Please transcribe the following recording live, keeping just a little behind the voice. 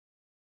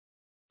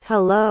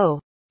Hello.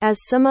 As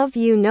some of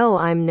you know,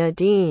 I'm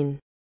Nadeen,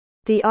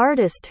 the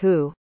artist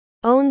who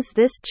owns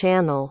this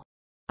channel.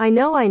 I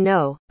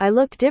know, I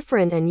look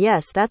different, and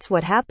yes, that's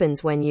what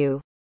happens when you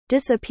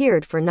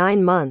disappeared for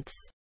 9 months.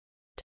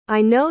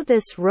 I know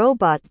this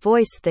robot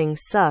voice thing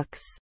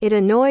sucks. It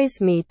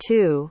annoys me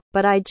too,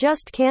 but I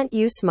just can't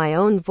use my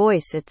own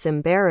voice. It's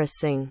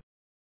embarrassing.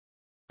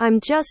 I'm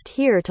just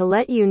here to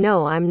let you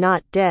know I'm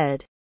not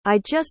dead. I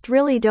just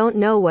really don't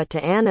know what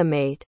to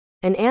animate.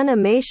 An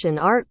animation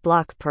art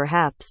block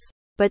perhaps.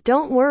 But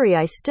don't worry,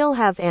 I still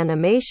have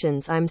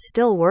animations I'm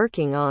still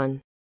working on.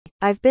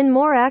 I've been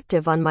more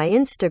active on my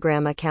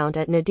Instagram account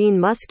at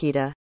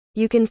nadeen.muskita.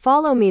 You can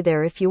follow me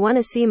there if you want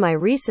to see my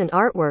recent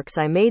artworks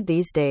I made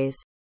these days.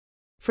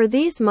 For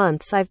these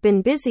months I've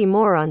been busy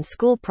more on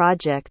school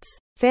projects,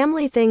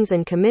 family things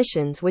and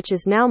commissions, which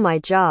is now my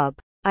job.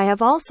 I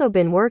have also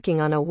been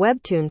working on a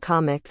webtoon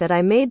comic that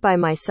I made by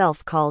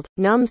myself called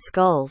Numb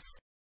Skulls.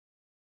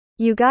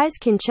 You guys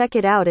can check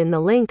it out in the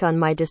link on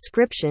my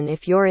description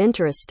if you're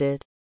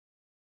interested.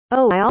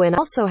 Oh, I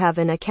also have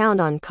an account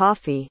on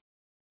Ko-fi.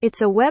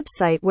 It's a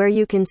website where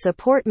you can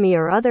support me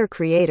or other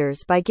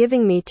creators by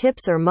giving me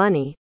tips or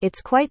money. It's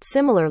quite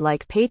similar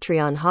like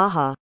Patreon,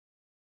 haha.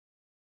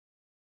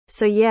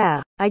 So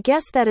yeah, I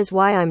guess that is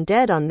why I'm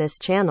dead on this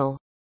channel.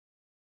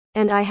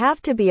 And I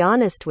have to be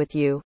honest with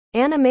you,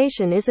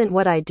 animation isn't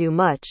what I do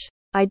much.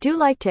 I do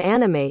like to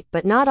animate,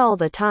 but not all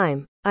the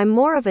time. I'm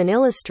more of an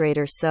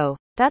illustrator, so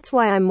that's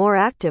why I'm more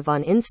active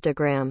on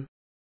Instagram.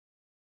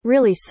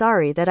 Really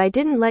sorry that I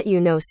didn't let you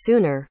know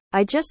sooner.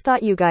 I just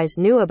thought you guys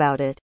knew about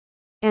it.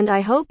 And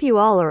I hope you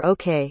all are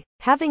okay,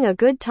 having a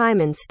good time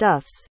and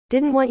stuffs.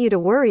 Didn't want you to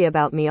worry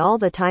about me all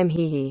the time,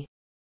 hehe.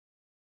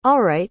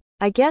 Alright,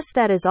 I guess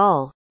that is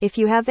all. If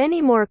you have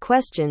any more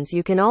questions,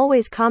 you can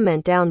always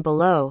comment down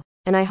below,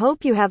 and I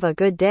hope you have a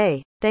good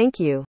day. Thank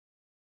you.